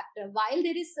big factor. While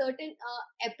there is certain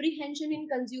apprehension in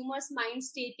consumers' mind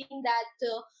stating that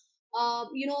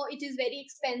it is very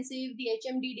expensive, the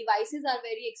HMD devices are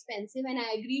very expensive, and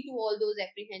I agree to all those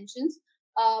apprehensions.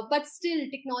 But still,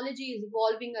 technology is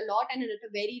evolving a lot and at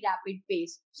a very rapid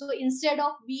pace. So instead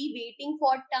of we waiting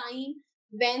for time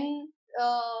when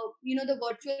the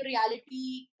virtual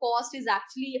reality cost is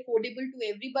actually affordable to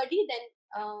everybody, then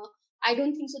I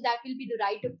don't think so that will be the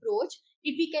right approach.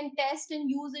 If we can test and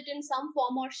use it in some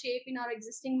form or shape in our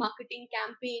existing marketing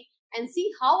campaign and see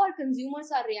how our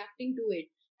consumers are reacting to it,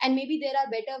 and maybe there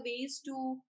are better ways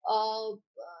to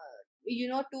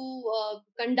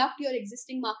conduct your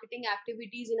existing marketing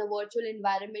activities in a virtual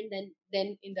environment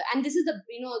than in the, and this is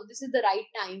the right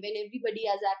time when everybody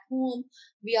is at home.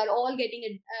 We are all getting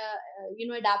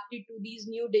adapted to these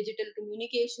new digital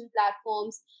communication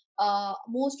platforms.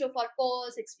 Most of our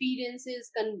calls,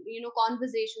 experiences,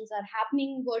 conversations are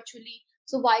happening virtually.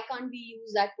 So why can't we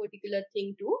use that particular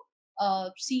thing to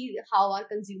see how our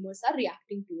consumers are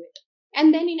reacting to it?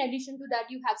 And then in addition to that,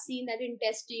 you have seen that in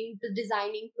testing, the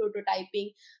designing,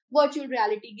 prototyping, virtual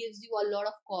reality gives you a lot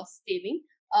of cost saving.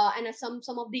 And some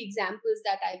of the examples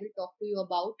that I will talk to you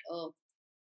about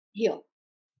here.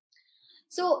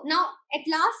 So now at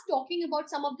last, talking about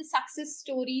some of the success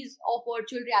stories of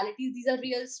virtual realities. These are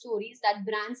real stories that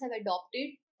brands have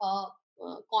adopted,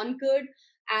 conquered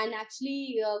and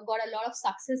actually got a lot of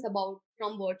success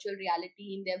from virtual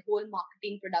reality in their whole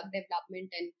marketing, product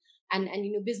development, and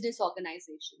business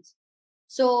organizations.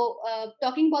 So,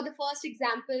 talking about the first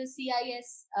example,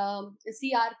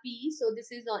 CRP. So this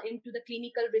is into the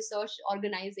clinical research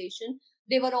organization.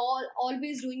 They were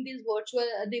always doing this virtual.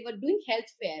 They were doing health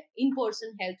fair,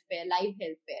 in-person health fair, live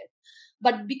health fair.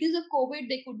 But because of COVID,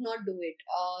 they could not do it.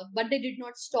 But they did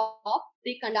not stop.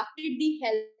 They conducted the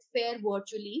health fair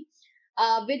virtually,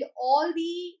 with all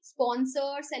the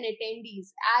sponsors and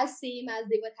attendees as same as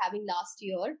they were having last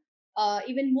year.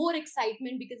 Even more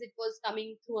excitement because it was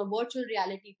coming through a virtual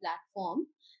reality platform.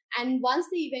 And once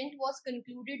the event was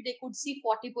concluded, they could see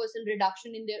 40%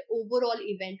 reduction in their overall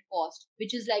event cost,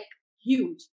 which is like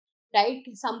huge, right?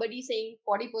 Somebody saying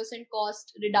 40%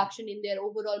 cost reduction in their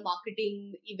overall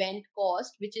marketing event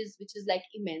cost, which is like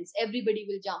immense. Everybody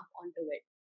will jump onto it.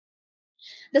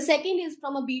 The second is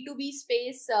from a B2B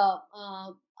space,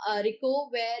 Rico,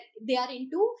 where they are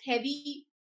into heavy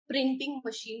printing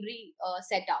machinery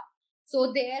setup.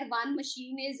 So their one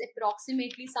machine is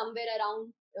approximately somewhere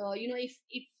around, if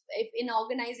an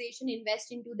organization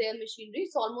invest into their machinery,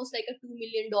 it's almost like a $2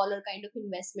 million kind of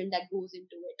investment that goes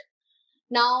into it.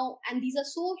 Now, and these are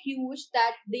so huge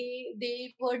that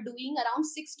they were doing around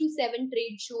 6 to 7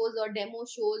 trade shows or demo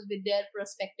shows with their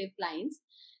prospective clients.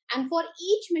 And for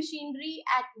each machinery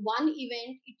at one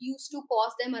event, it used to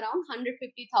cost them around $150,000.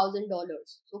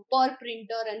 So per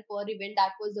printer and per event,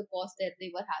 that was the cost that they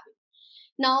were having.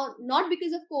 Now, not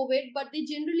because of COVID, but they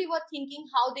generally were thinking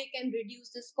how they can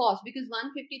reduce this cost, because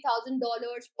 $150,000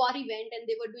 per event, and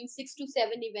they were doing 6 to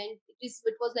 7 events.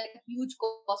 It was like a huge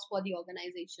cost for the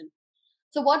organization.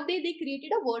 So what they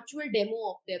created a virtual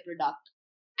demo of their product.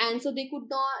 And so they could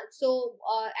not,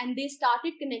 and they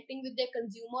started connecting with their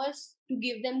consumers to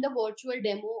give them the virtual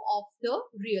demo of the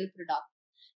real product.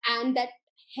 And that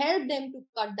helped them to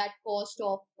cut that cost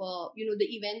of, the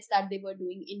events that they were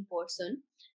doing in person,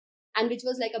 and which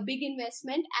was like a big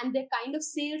investment, and their kind of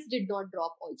sales did not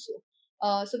drop also.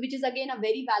 So which is again a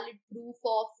very valid proof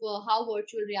of how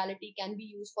virtual reality can be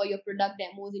used for your product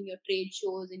demos, in your trade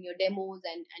shows, in your demos,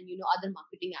 and other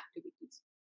marketing activities.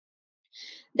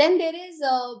 Then there is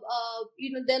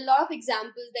there are a lot of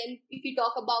examples. Then if we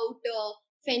talk about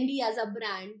Fendi as a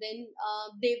brand, then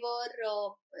they were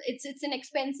it's an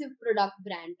expensive product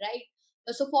brand, right?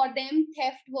 So for them,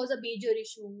 theft was a major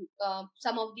issue.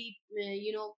 Some of the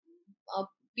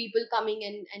people coming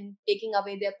and taking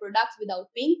away their products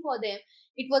without paying for them,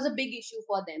 it was a big issue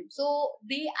for them. So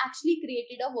they actually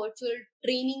created a virtual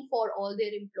training for all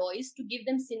their employees to give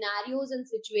them scenarios and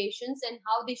situations and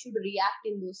how they should react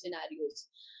in those scenarios.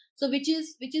 So which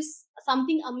is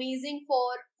something amazing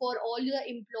for all the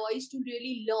employees to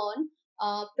really learn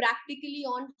practically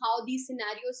on how these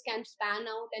scenarios can span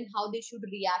out and how they should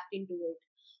react into it.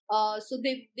 So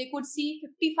they could see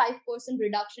 55%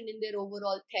 reduction in their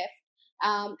overall theft.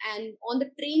 And on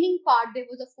the training part, there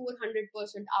was a 400%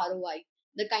 ROI.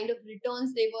 The kind of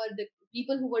returns the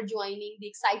people who were joining, the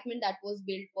excitement that was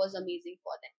built was amazing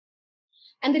for them.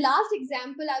 And the last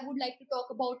example I would like to talk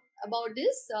about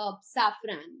this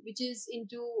Safran, which is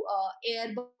into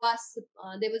Airbus.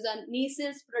 There was a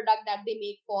nacelles product that they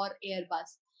make for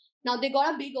Airbus. Now they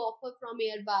got a big offer from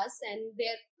Airbus, and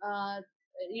their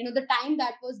the time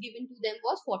that was given to them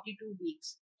was 42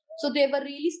 weeks. So they were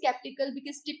really skeptical,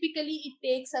 because typically it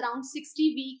takes around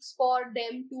 60 weeks for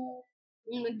them to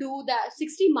do that.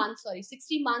 60 months to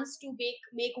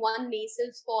make one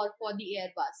nacelles for the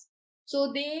Airbus.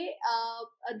 So they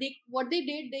what they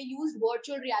did, they used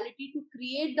virtual reality to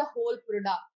create the whole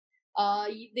product.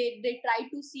 They tried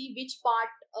to see which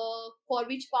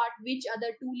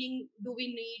other tooling do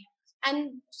we need.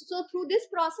 And so through this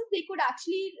process, they could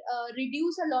actually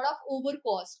reduce a lot of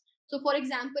overcost. So for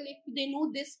example, if they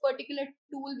know this particular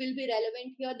tool will be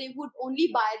relevant here, they would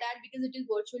only buy that because it is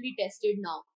virtually tested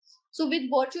now. So with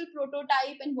virtual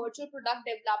prototype and virtual product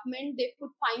development, they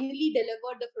could finally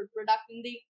deliver the product in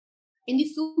the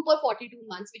super 42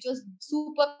 months, which was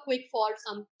super quick for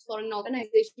an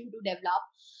organization to develop,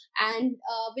 and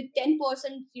with 10% cost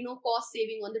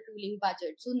saving on the tooling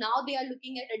budget. So now they are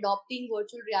looking at adopting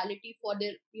virtual reality for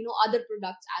their other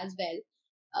products as well,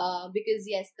 because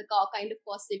yes, the kind of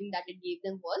cost saving that it gave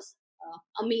them was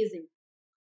amazing.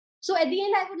 So at the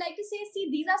end, I would like to say,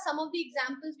 see, these are some of the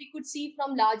examples we could see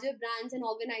from larger brands and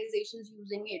organizations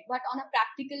using it. But on a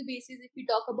practical basis, if we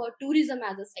talk about tourism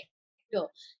as a sector,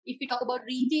 if we talk about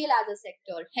retail as a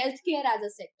sector, healthcare as a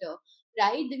sector,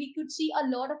 right? We could see a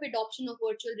lot of adoption of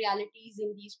virtual realities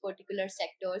in these particular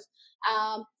sectors,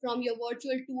 from your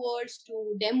virtual tours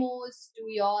to demos to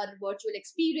your virtual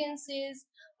experiences.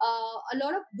 A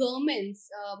lot of governments,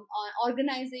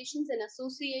 organizations, and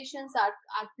associations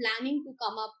are planning to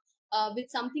come up with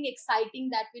something exciting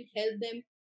that will help them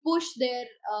push their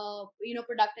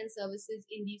product and services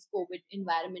in these COVID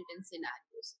environment and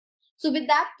scenarios. So with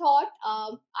that thought,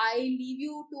 I leave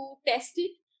you to test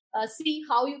it, see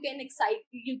how you can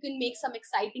make some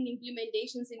exciting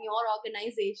implementations in your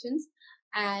organizations.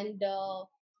 And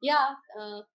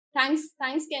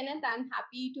thanks Kenneth. I'm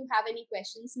happy to have any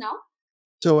questions now.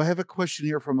 So I have a question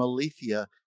here from Alethea.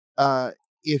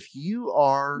 If you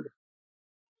are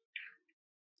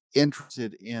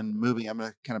interested in moving, I'm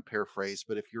going to kind of paraphrase,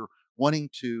 but if you're wanting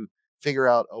to figure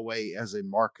out a way as a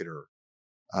marketer,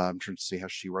 I'm trying to see how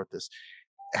she wrote this,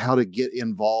 how to get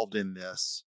involved in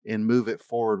this and move it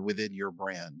forward within your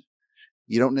brand.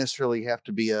 You don't necessarily have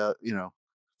to be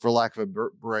for lack of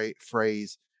a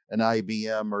phrase, an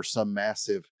IBM or some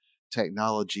massive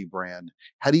technology brand.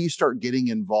 How do you start getting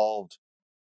involved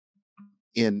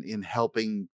in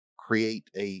helping create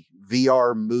a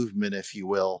VR movement, if you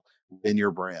will, in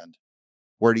your brand?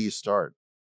 Where do you start?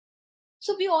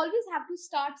 So we always have to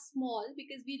start small,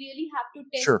 because we really have to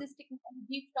test Sure. this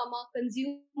technology from a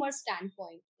consumer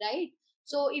standpoint, right?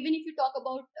 So even if you talk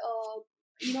about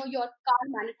your car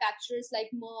manufacturers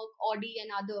like Merck, Audi, and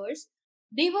others,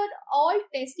 they were all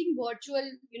testing virtual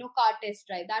car test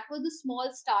drive. That was the small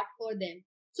start for them.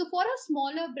 So for a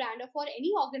smaller brand or for any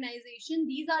organization,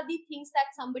 these are the things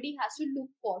that somebody has to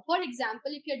look for. For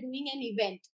example, if you're doing an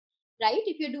event, right?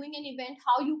 If you're doing an event,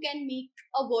 how you can make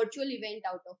a virtual event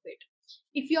out of it.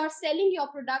 If you are selling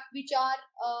your product, which are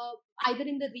either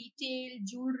in the retail,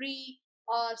 jewelry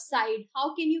side,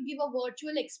 how can you give a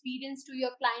virtual experience to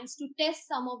your clients to test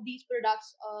some of these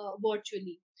products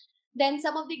virtually? Then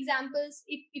some of the examples,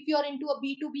 if you're into a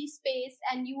B2B space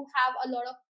and you have a lot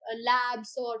of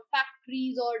labs or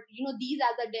factories, or these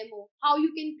as a demo, how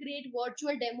you can create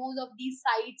virtual demos of these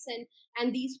sites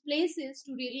and these places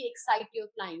to really excite your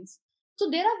clients. So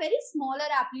there are very smaller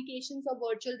applications of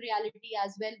virtual reality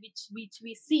as well, which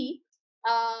we see,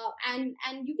 and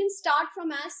you can start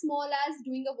from as small as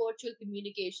doing a virtual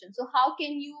communication. So how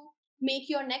can you make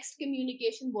your next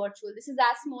communication virtual? This is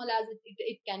as small as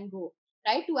it can go,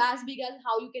 right, to as big as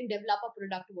how you can develop a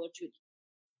product virtually.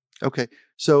 Okay.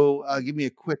 So give me a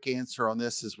quick answer on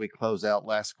this as we close out.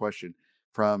 Last question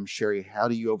from Sherry. How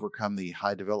do you overcome the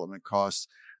high development costs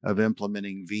of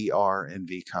implementing VR and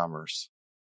v-commerce?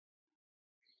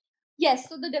 Yes,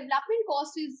 so the development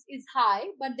cost is high,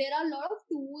 but there are a lot of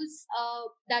tools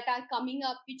that are coming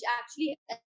up which actually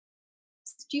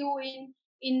assist you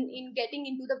in getting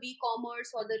into the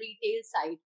e-commerce or the retail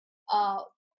side.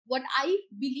 What I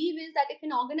believe is that if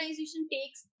an organization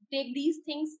take these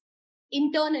things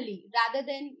internally rather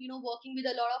than working with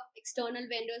a lot of external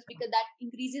vendors, because that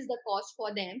increases the cost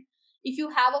for them. If you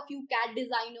have a few CAD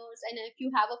designers and if you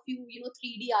have a few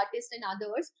 3D artists and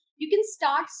others, you can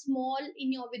start small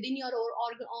within your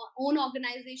own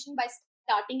organization by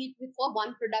starting it with for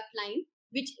one product line,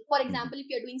 which, for example, if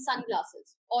you're doing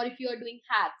sunglasses, or if you're doing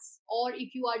hats, or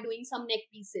if you are doing some neck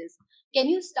pieces, can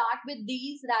you start with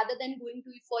these rather than going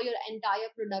to for your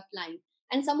entire product line?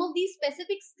 And some of these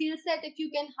specific skill set, if you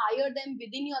can hire them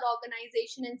within your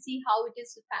organization and see how it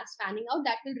is spanning out,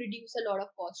 that will reduce a lot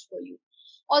of cost for you.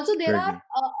 Also, there Very are good.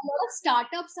 a lot of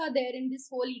startups are there in this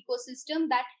whole ecosystem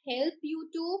that help you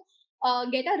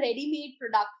to get a ready-made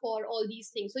product for all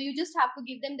these things. So you just have to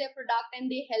give them their product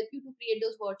and they help you to create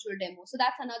those virtual demos. So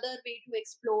that's another way to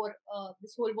explore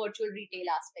this whole virtual retail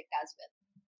aspect as well.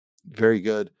 Very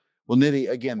good. Well, Nidhi,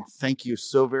 again, thank you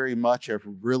so very much. I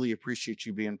really appreciate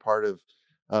you being part of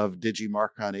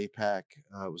DigiMarcon APAC.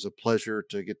 It was a pleasure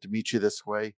to get to meet you this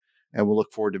way, and we'll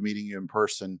look forward to meeting you in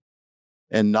person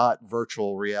and not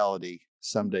virtual reality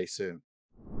someday soon.